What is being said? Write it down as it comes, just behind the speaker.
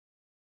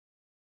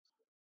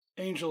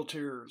Angel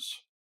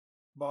Tears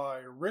by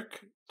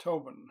Rick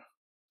Tobin.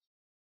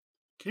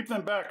 Keep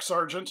them back,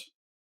 Sergeant,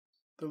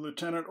 the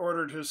lieutenant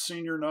ordered his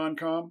senior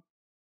non-com.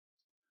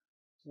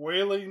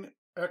 Wailing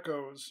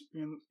echoes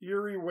in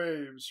eerie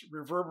waves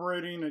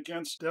reverberating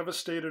against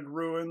devastated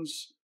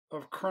ruins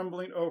of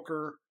crumbling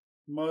ochre,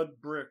 mud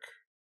brick.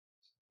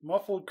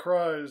 Muffled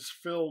cries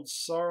filled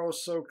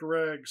sorrow-soaked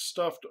rags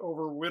stuffed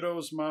over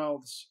widows'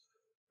 mouths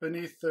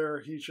beneath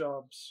their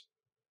hijabs.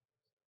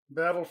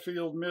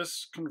 Battlefield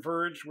mists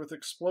converged with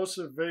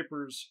explosive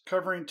vapors,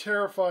 covering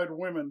terrified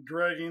women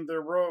dragging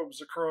their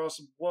robes across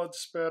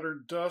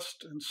blood-spattered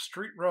dust and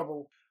street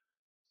rubble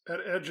at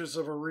edges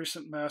of a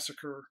recent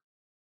massacre.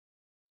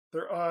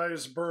 Their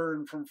eyes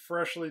burned from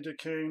freshly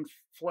decaying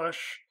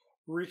flesh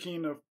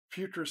reeking of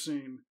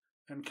putrescine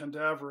and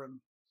cadaverine.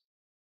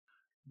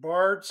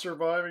 Barred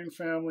surviving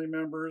family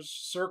members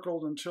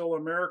circled until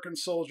American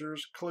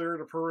soldiers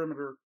cleared a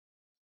perimeter.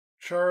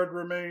 Charred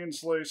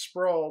remains lay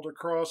sprawled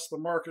across the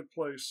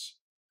marketplace.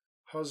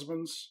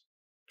 Husbands,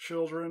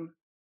 children,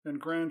 and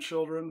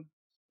grandchildren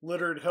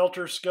littered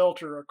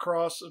helter-skelter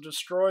across a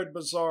destroyed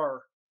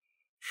bazaar,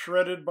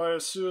 shredded by a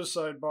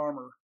suicide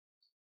bomber,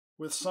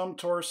 with some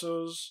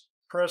torsos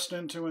pressed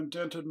into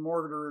indented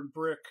mortar and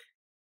brick.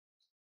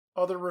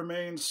 Other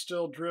remains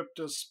still dripped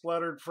as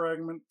splattered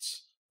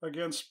fragments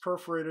against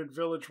perforated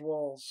village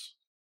walls.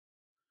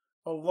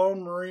 A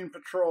lone Marine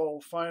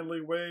patrol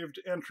finally waived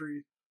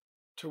entry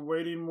to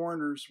waiting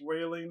mourners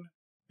wailing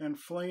and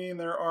flinging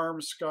their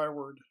arms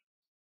skyward.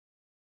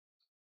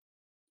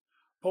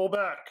 Pull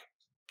back.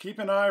 Keep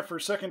an eye for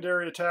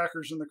secondary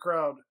attackers in the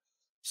crowd.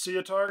 See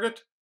a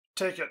target?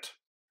 Take it.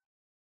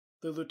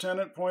 The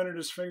lieutenant pointed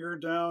his finger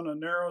down a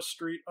narrow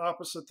street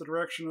opposite the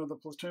direction of the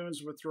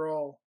platoon's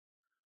withdrawal.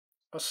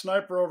 A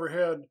sniper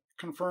overhead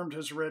confirmed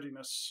his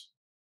readiness.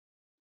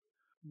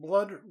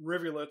 Blood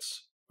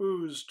rivulets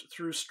oozed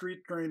through street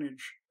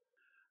drainage,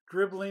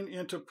 dribbling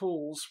into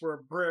pools where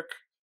brick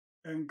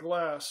and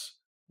glass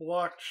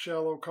blocked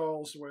shallow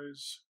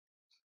causeways.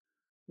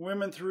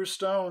 Women threw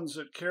stones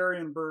at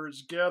carrion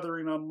birds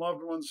gathering on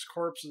loved ones'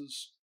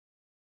 corpses.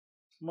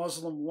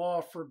 Muslim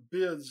law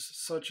forbids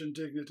such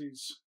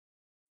indignities.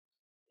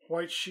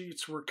 White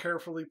sheets were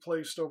carefully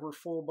placed over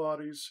full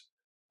bodies,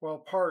 while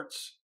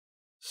parts,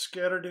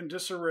 scattered in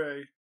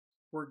disarray,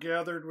 were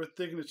gathered with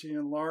dignity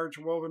in large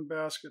woven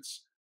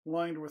baskets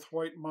lined with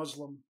white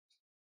muslin.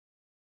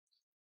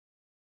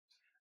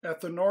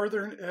 At the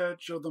northern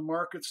edge of the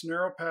market's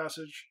narrow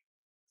passage,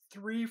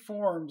 3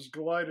 forms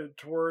glided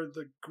toward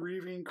the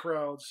grieving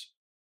crowds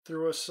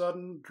through a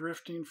sudden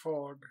drifting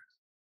fog.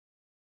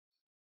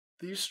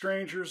 These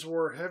strangers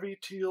wore heavy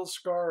teal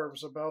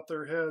scarves about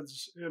their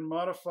heads in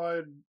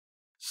modified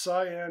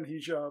cyan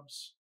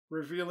hijabs,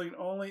 revealing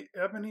only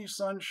ebony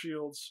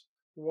sunshields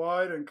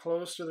wide and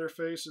close to their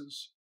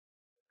faces.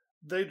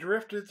 They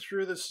drifted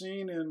through the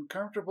scene in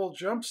comfortable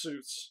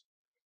jumpsuits,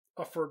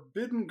 a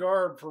forbidden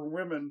garb for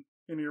women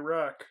in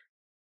Iraq.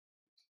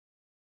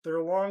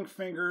 Their long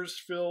fingers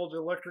filled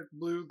electric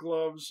blue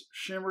gloves,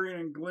 shimmering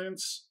in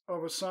glints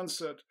of a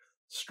sunset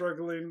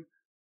struggling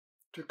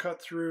to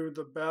cut through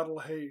the battle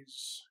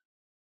haze.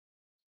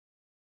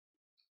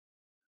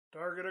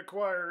 Target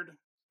acquired,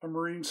 a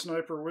Marine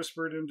sniper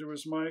whispered into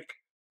his mic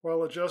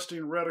while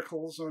adjusting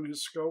reticles on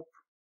his scope.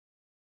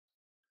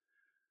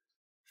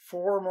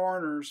 4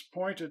 mourners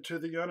pointed to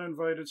the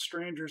uninvited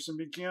strangers and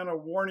began a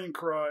warning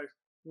cry,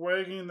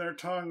 wagging their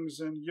tongues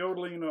and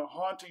yodeling a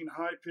haunting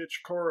high-pitched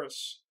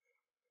chorus.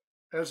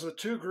 As the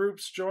 2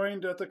 groups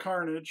joined at the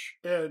carnage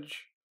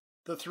edge,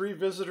 the 3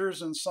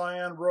 visitors in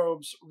cyan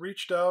robes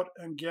reached out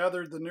and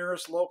gathered the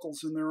nearest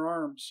locals in their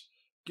arms,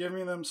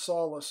 giving them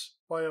solace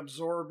by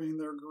absorbing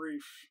their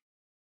grief.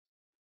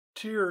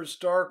 Tears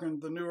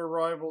darkened the new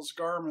arrivals'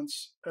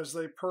 garments as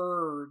they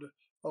purred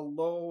a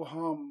low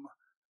hum,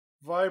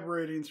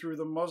 vibrating through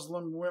the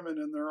Muslim women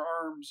in their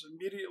arms,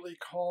 immediately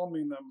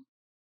calming them.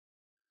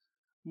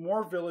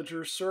 More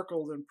villagers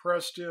circled and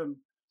pressed in,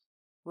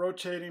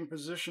 rotating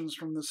positions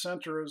from the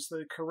center as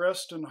they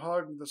caressed and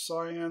hugged the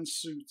cyan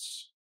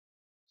suits.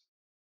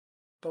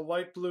 The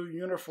light blue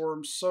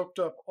uniforms soaked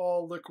up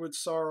all liquid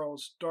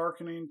sorrows,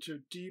 darkening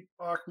to deep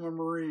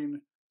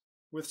aquamarine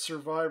with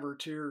survivor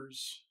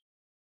tears.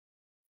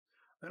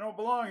 They don't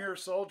belong here,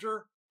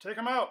 soldier. Take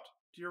 'em out.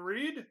 Do you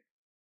read?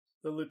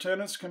 The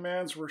lieutenant's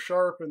commands were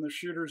sharp in the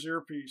shooter's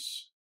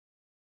earpiece.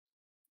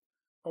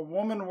 A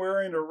woman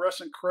wearing a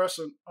russet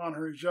crescent on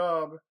her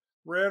hijab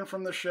ran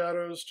from the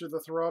shadows to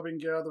the throbbing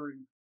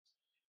gathering.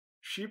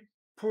 She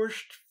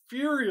pushed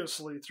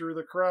furiously through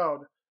the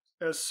crowd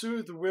as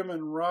soothed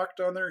women rocked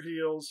on their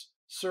heels,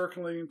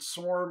 circling,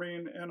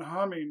 swarming, and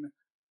humming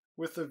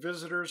with the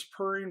visitors'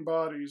 purring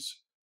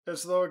bodies,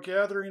 as though a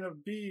gathering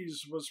of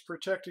bees was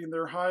protecting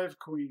their hive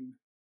queen.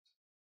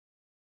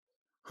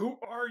 "Who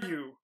are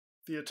you?"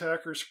 the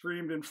attacker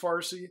screamed in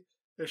Farsi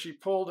as she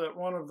pulled at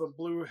one of the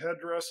blue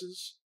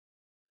headdresses.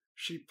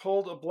 She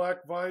pulled a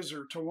black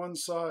visor to one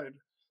side,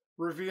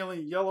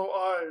 revealing yellow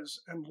eyes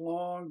and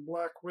long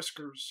black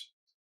whiskers.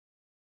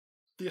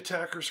 The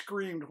attacker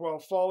screamed while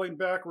falling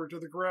backward to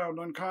the ground,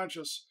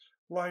 unconscious,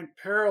 lying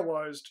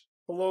paralyzed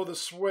below the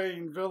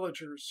swaying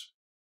villagers.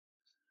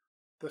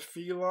 The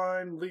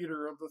feline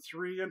leader of the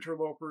three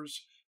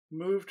interlopers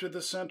moved to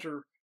the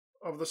center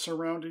of the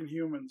surrounding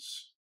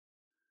humans.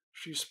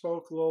 She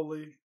spoke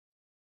lowly.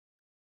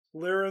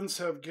 Lyrans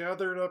have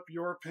gathered up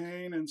your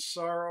pain and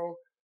sorrow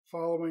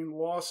following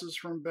losses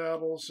from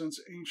battle since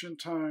ancient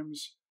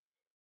times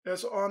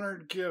as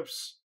honored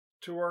gifts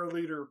to our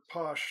leader,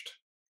 Pasht.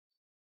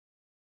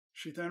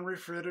 She then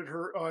refitted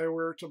her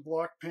eyewear to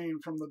block pain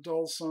from the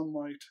dull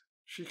sunlight.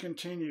 She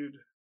continued,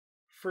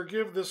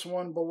 "Forgive this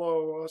one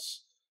below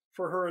us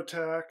for her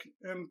attack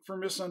and for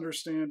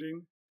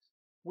misunderstanding.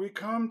 We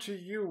come to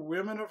you,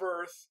 women of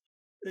Earth,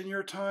 in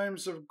your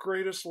times of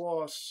greatest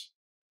loss.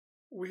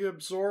 We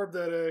absorb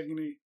that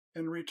agony.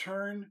 In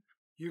return,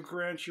 you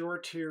grant your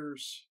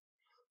tears.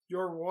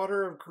 Your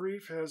water of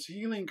grief has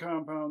healing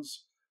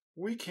compounds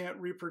we can't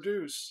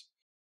reproduce.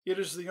 It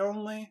is the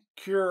only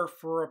cure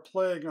for a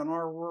plague on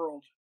our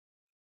world.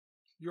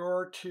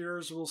 Your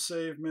tears will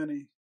save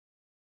many.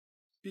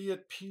 Be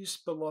at peace,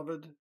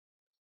 beloved.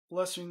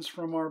 Blessings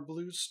from our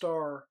blue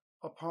star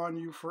upon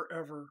you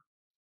forever."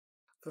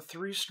 The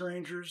three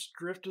strangers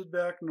drifted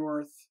back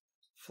north,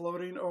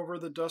 floating over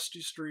the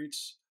dusty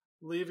streets,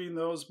 leaving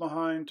those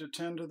behind to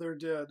tend to their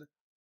dead,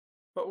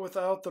 but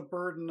without the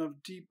burden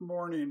of deep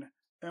mourning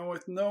and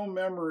with no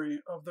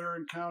memory of their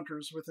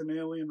encounters with an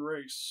alien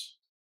race.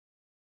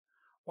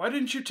 "Why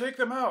didn't you take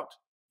them out?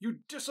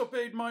 You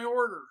disobeyed my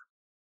order."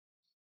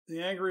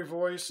 The angry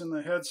voice in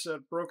the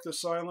headset broke the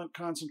silent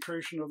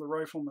concentration of the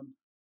rifleman.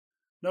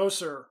 "No,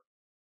 sir.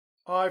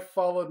 I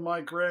followed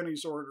my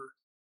granny's order.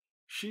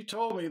 She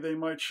told me they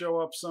might show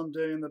up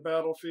someday in the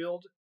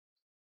battlefield,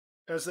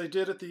 as they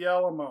did at the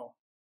Alamo,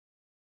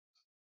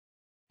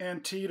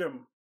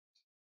 Antietam,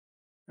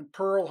 and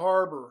Pearl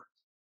Harbor.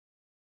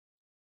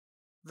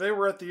 They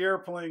were at the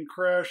airplane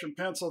crash in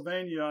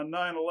Pennsylvania on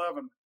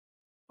 9/11.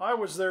 I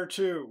was there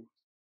too.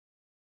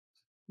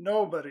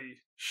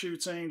 Nobody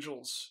shoots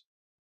angels.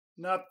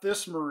 Not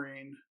this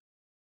Marine.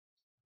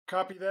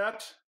 Copy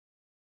that?"